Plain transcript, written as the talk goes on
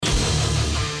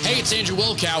Hey, it's Andrew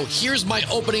Wilkow. Here's my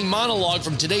opening monologue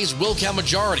from today's Wilkow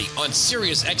Majority on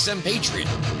Sirius XM Patriot.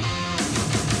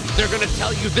 They're going to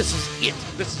tell you this is it.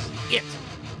 This is it.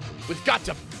 We've got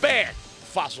to ban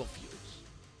fossil fuels.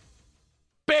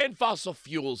 Ban fossil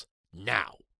fuels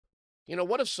now. You know,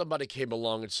 what if somebody came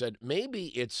along and said, maybe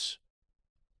it's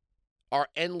our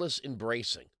endless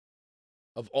embracing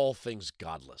of all things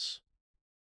godless,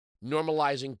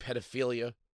 normalizing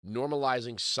pedophilia,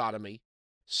 normalizing sodomy,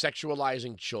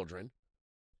 sexualizing children.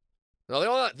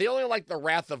 Now, they only like the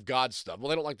wrath of God stuff. Well,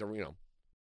 they don't like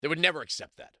they would never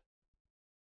accept that.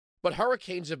 But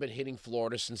hurricanes have been hitting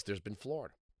Florida since there's been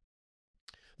Florida.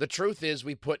 The truth is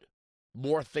we put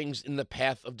more things in the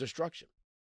path of destruction.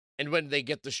 And when they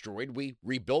get destroyed, we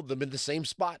rebuild them in the same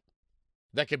spot.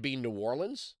 That could be New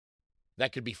Orleans.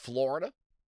 That could be Florida.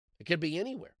 It could be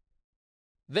anywhere.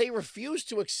 They refuse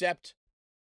to accept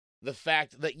the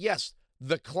fact that, yes,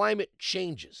 the climate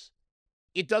changes.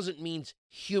 It doesn't mean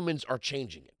humans are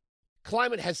changing it.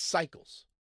 Climate has cycles.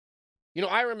 You know,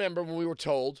 I remember when we were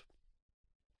told,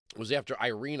 it was after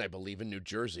Irene, I believe, in New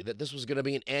Jersey, that this was going to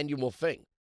be an annual thing.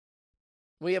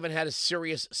 We haven't had a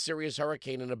serious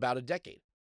hurricane in about a decade.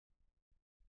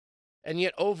 And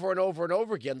yet, over and over and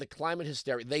over again, the climate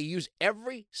hysteria, they use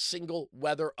every single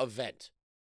weather event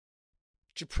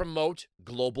to promote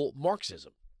global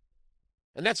Marxism.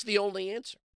 And that's the only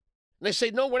answer. And they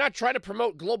say, no, we're not trying to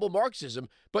promote global Marxism,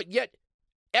 but yet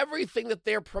everything that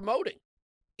they're promoting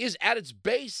is at its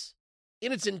base,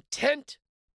 in its intent,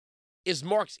 is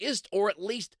Marxist or at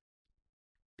least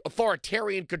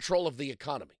authoritarian control of the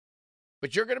economy.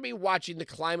 But you're going to be watching the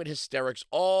climate hysterics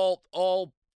all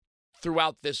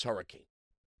throughout this hurricane,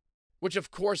 which,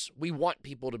 of course, we want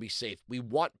people to be safe. We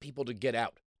want people to get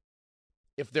out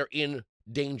if they're in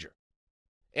danger.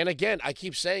 And again, I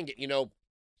keep saying it, you know,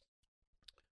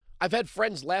 I've had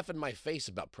friends laugh in my face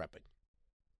about prepping.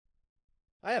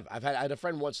 I had a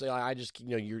friend once say, I just, you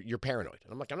know, you're paranoid.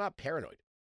 And I'm like, I'm not paranoid.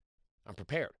 I'm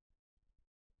prepared.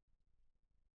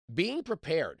 Being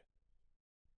prepared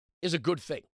is a good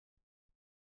thing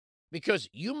because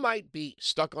you might be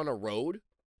stuck on a road.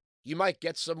 You might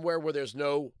get somewhere where there's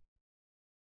no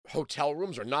hotel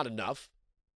rooms or not enough.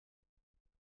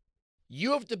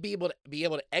 You have to be able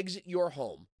to exit your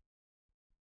home,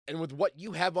 and with what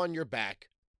you have on your back,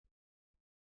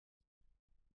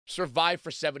 survive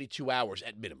for 72 hours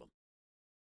at minimum.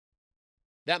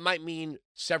 That might mean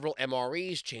several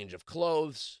MREs, change of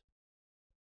clothes,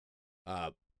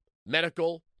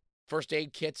 medical, first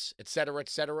aid kits, etc.,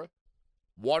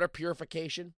 water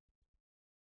purification.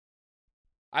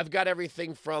 I've got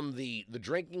everything from the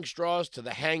drinking straws to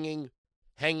the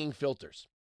hanging filters.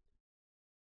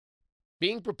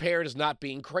 Being prepared is not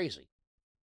being crazy.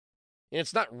 And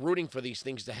it's not rooting for these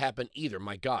things to happen either,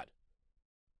 my God.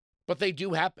 But they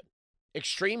do happen.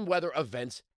 Extreme weather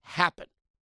events happen.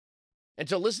 And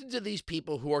to listen to these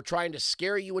people who are trying to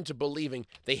scare you into believing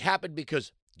they happen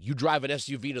because you drive an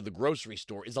SUV to the grocery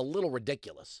store is a little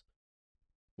ridiculous.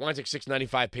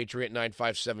 1-695 Patriot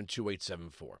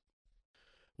 957-2874.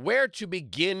 Where to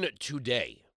begin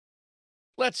today?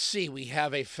 Let's see. We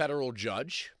have a federal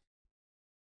judge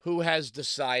who has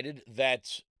decided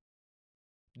that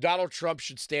Donald Trump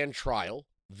should stand trial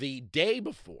the day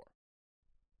before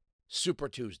Super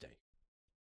Tuesday.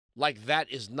 Like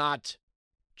that is not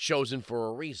chosen for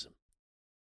a reason.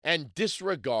 And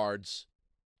disregards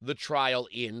the trial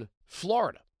in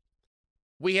Florida.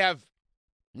 We have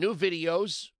new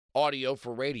videos, audio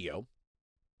for radio,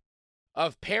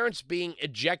 of parents being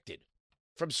ejected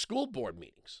from school board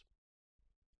meetings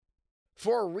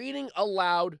for reading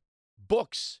aloud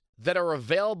books that are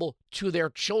available to their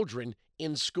children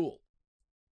in school.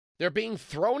 They're being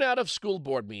thrown out of school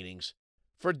board meetings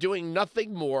for doing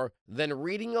nothing more than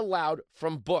reading aloud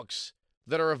from books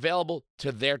that are available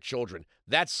to their children.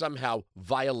 That somehow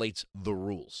violates the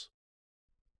rules.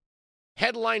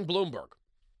 Headline Bloomberg.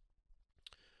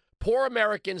 Poor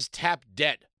Americans tap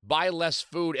debt, buy less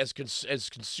food as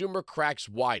consumer cracks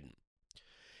widen.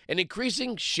 An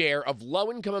increasing share of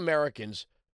low-income Americans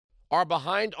are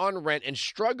behind on rent and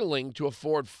struggling to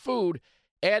afford food,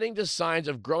 adding to signs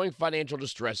of growing financial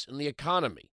distress in the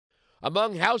economy.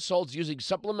 Among households using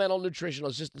supplemental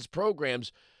nutritional assistance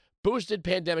programs, boosted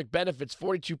pandemic benefits,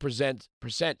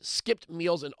 42% skipped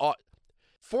meals and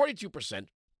 42%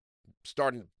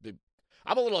 starting.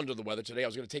 I'm a little under the weather today. I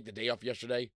was going to take the day off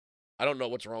yesterday. I don't know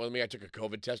what's wrong with me. I took a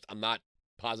COVID test. I'm not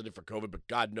positive for COVID, but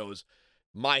God knows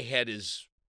my head is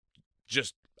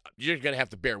just, you're going to have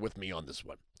to bear with me on this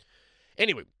one.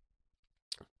 Anyway,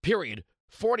 period.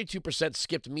 42%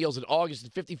 skipped meals in August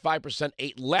and 55%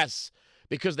 ate less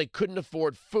because they couldn't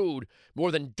afford food,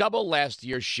 more than double last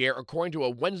year's share, according to a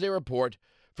Wednesday report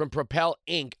from Propel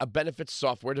Inc., a benefits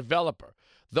software developer.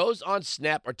 Those on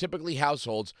SNAP are typically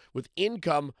households with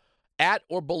income at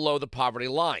or below the poverty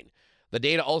line. The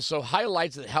data also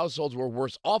highlights that households were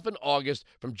worse off in August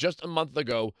from just a month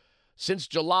ago. Since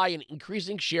July, an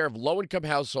increasing share of low-income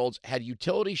households had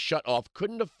utilities shut off,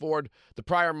 couldn't afford the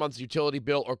prior month's utility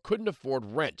bill, or couldn't afford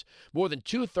rent. More than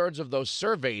two-thirds of those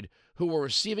surveyed who were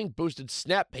receiving boosted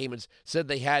SNAP payments said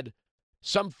they had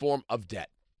some form of debt.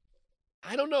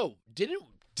 I don't know.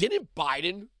 Didn't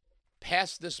Biden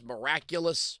pass this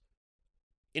miraculous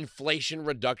Inflation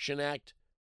Reduction Act?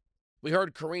 We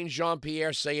heard Karine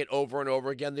Jean-Pierre say it over and over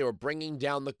again. They were bringing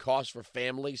down the cost for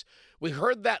families. We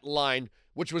heard that line,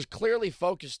 which was clearly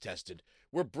focus tested.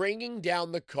 We're bringing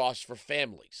down the cost for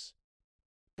families.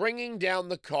 Bringing down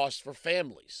the cost for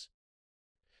families.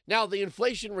 Now, the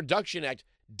Inflation Reduction Act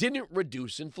didn't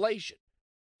reduce inflation.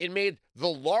 It made the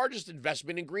largest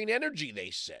investment in green energy, they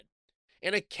said.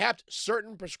 And it capped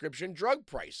certain prescription drug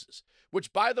prices,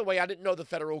 which, by the way, I didn't know the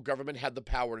federal government had the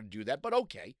power to do that, but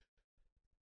okay.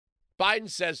 Biden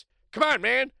says, come on,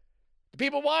 man. The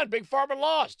people won. Big Pharma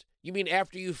lost. You mean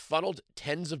after you funneled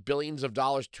tens of billions of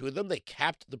dollars to them, they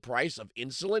capped the price of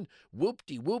insulin?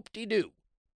 Whoop-de-whoop-de-doo.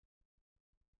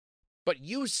 But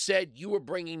you said you were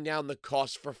bringing down the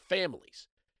cost for families.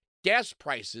 Gas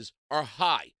prices are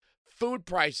high. Food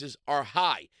prices are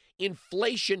high.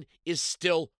 Inflation is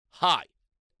still high.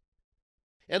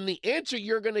 And the answer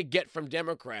you're going to get from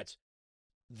Democrats,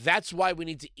 that's why we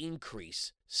need to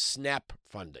increase SNAP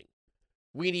funding.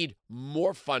 We need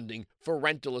more funding for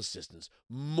rental assistance,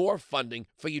 more funding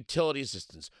for utility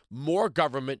assistance, more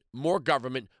government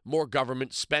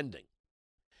spending.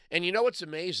 And you know what's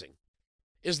amazing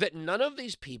is that none of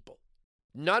these people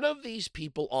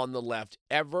on the left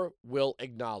ever will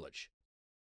acknowledge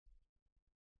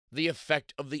the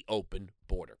effect of the open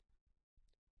border.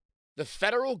 The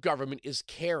federal government is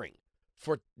caring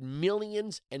for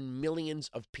millions and millions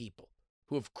of people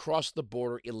who have crossed the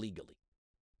border illegally.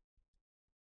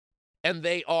 And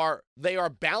they are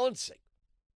balancing.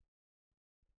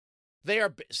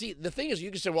 See, the thing is, you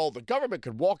can say, well, the government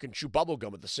could walk and chew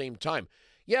bubblegum at the same time.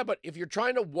 Yeah, but if you're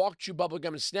trying to walk, chew bubblegum,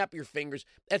 and snap your fingers,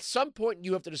 at some point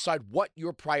you have to decide what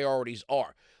your priorities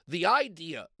are. The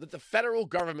idea that the federal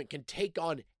government can take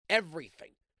on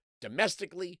everything,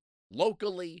 domestically,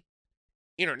 locally,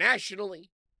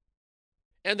 internationally,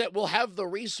 and that we'll have the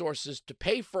resources to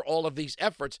pay for all of these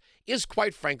efforts is,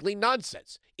 quite frankly,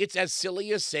 nonsense. It's as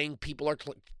silly as saying people are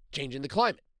changing the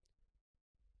climate.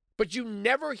 But you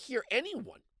never hear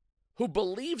anyone who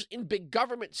believes in big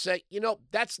government say, you know,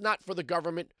 that's not for the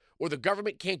government, or the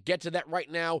government can't get to that right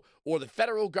now, or the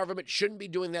federal government shouldn't be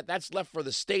doing that, that's left for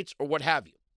the states, or what have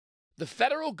you. The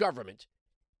federal government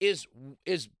is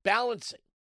balancing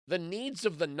the needs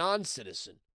of the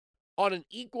non-citizen on an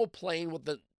equal plane with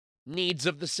the needs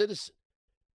of the citizen.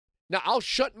 Now, I'll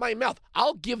shut my mouth.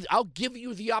 I'll give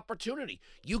you the opportunity.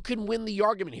 You can win the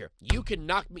argument here. You can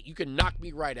knock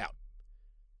me right out.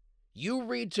 You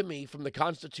read to me from the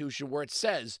Constitution where it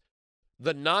says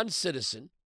the non-citizen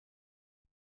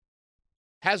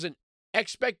has an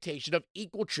expectation of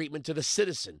equal treatment to the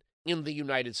citizen in the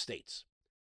United States.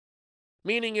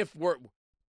 Meaning if we're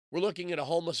looking at a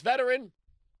homeless veteran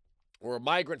or a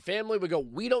migrant family,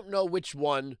 we don't know which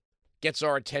one gets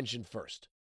our attention first.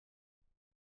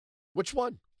 Which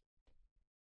one?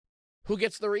 Who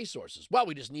gets the resources? Well,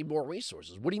 we just need more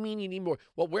resources. What do you mean you need more?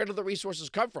 Well, where do the resources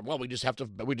come from? Well, we have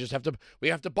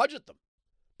to budget them.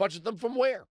 Budget them from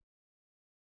where?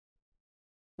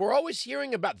 We're always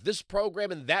hearing about this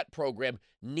program and that program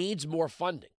needs more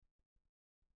funding.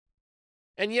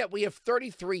 And yet we have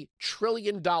 $33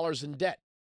 trillion in debt.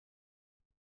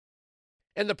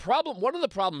 And one of the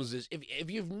problems is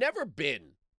if you've never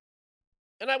been,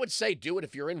 and I would say do it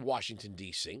if you're in Washington,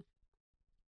 D.C.,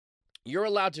 you're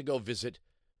allowed to go visit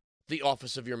the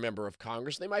office of your member of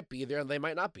Congress. They might be there and they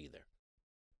might not be there.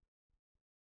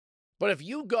 But if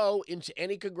you go into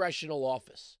any congressional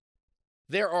office,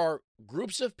 there are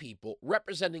groups of people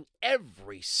representing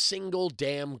every single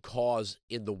damn cause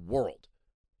in the world,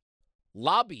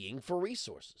 lobbying for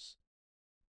resources.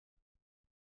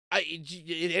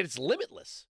 It's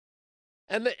limitless.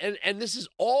 And this is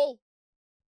all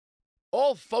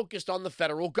focused on the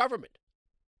federal government.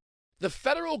 The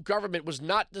federal government was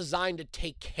not designed to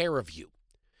take care of you.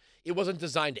 It wasn't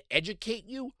designed to educate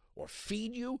you or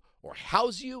feed you or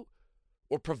house you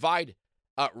or provide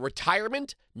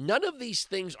retirement. None of these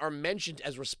things are mentioned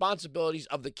as responsibilities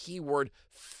of the keyword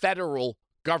federal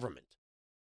government.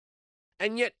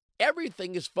 And yet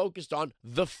everything is focused on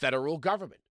the federal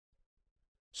government.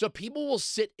 So people will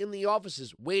sit in the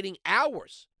offices waiting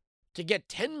hours to get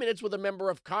 10 minutes with a member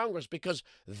of Congress because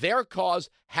their cause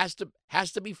has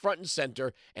to be front and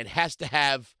center and has to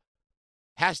have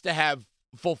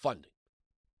full funding.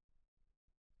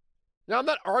 Now, I'm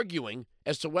not arguing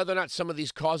as to whether or not some of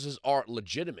these causes are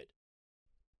legitimate,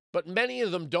 but many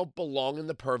of them don't belong in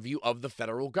the purview of the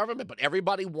federal government, but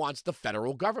everybody wants the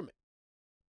federal government.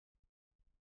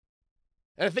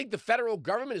 And I think the federal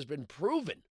government has been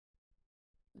proven,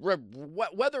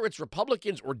 whether it's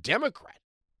Republicans or Democrat,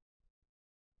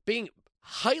 being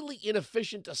highly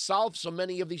inefficient to solve so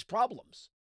many of these problems.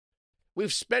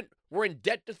 We're in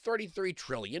debt to $33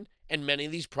 trillion, and many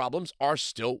of these problems are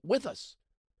still with us.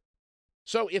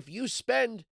 So if you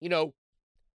spend,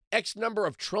 X number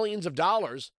of trillions of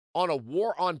dollars on a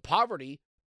war on poverty,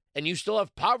 and you still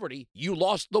have poverty, you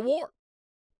lost the war.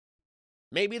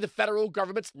 Maybe the federal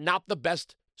government's not the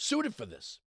best suited for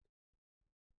this.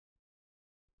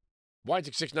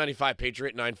 Weinzig 695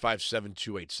 Patriot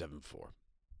 957-2874.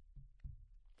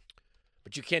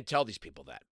 But you can't tell these people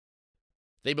that.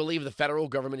 They believe the federal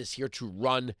government is here to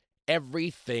run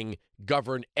everything,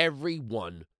 govern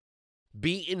everyone,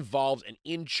 be involved and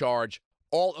in charge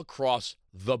all across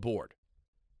the board.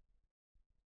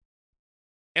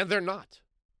 And they're not.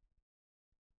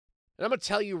 And I'm going to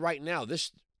tell you right now,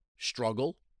 this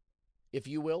struggle, if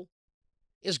you will,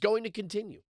 is going to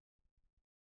continue.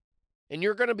 And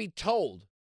you're going to be told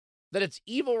that it's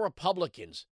evil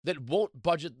Republicans that won't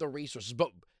budget the resources, but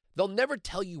they'll never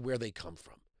tell you where they come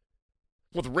from.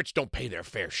 Well, the rich don't pay their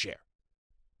fair share.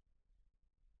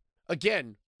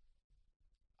 Again,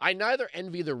 I neither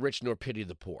envy the rich nor pity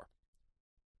the poor.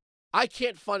 I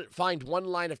can't find one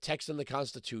line of text in the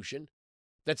Constitution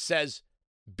that says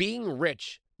being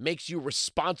rich makes you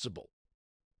responsible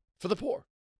for the poor.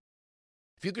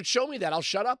 If you could show me that, I'll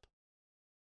shut up.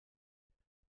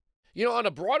 On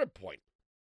a broader point,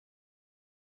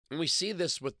 and we see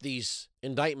this with these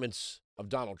indictments of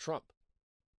Donald Trump,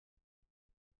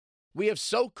 we have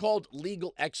so-called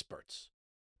legal experts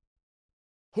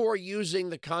who are using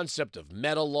the concept of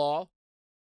meta law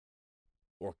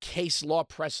or case law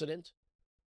precedent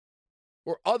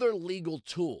or other legal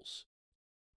tools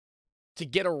to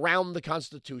get around the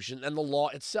Constitution and the law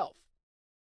itself.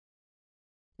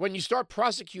 When you start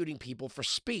prosecuting people for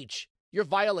speech, you're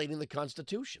violating the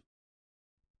Constitution.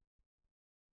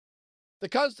 The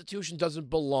Constitution doesn't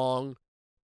belong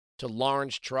to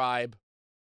Lawrence Tribe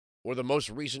or the most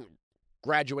recent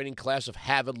graduating class of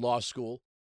Harvard Law School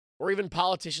or even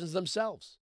politicians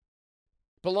themselves.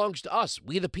 It belongs to us,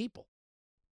 we the people.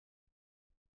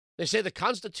 They say the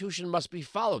Constitution must be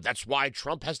followed. That's why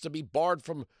Trump has to be barred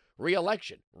from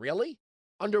re-election. Really?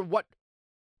 Under what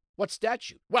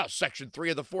statute? Well, Section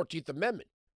 3 of the 14th Amendment.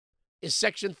 Is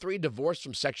Section 3 divorced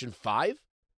from Section 5?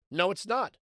 No, it's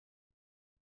not.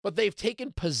 But they've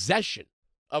taken possession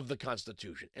of the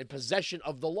Constitution and possession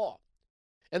of the law.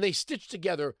 And they stitch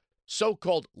together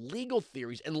so-called legal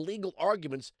theories and legal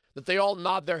arguments that they all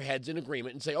nod their heads in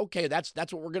agreement and say, okay, that's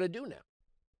what we're going to do now.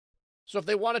 So if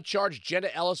they want to charge Jenna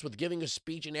Ellis with giving a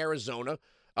speech in Arizona,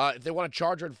 if they want to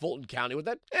charge her in Fulton County with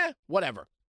that, whatever.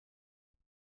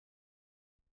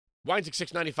 Weinzig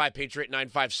 695 Patriot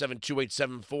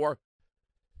 957-2874.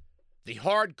 The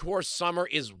hardcore summer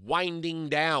is winding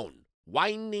down.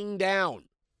 Winding down.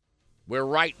 We're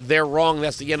right, they're wrong.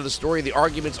 That's the end of the story. The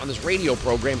arguments on this radio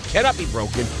program cannot be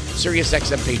broken. Sirius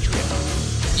XM Patriot.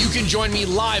 You can join me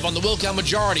live on the Will Count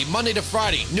Majority, Monday to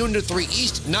Friday, noon to 3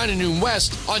 East, 9 to noon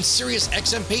West, on Sirius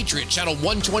XM Patriot, channel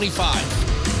 125.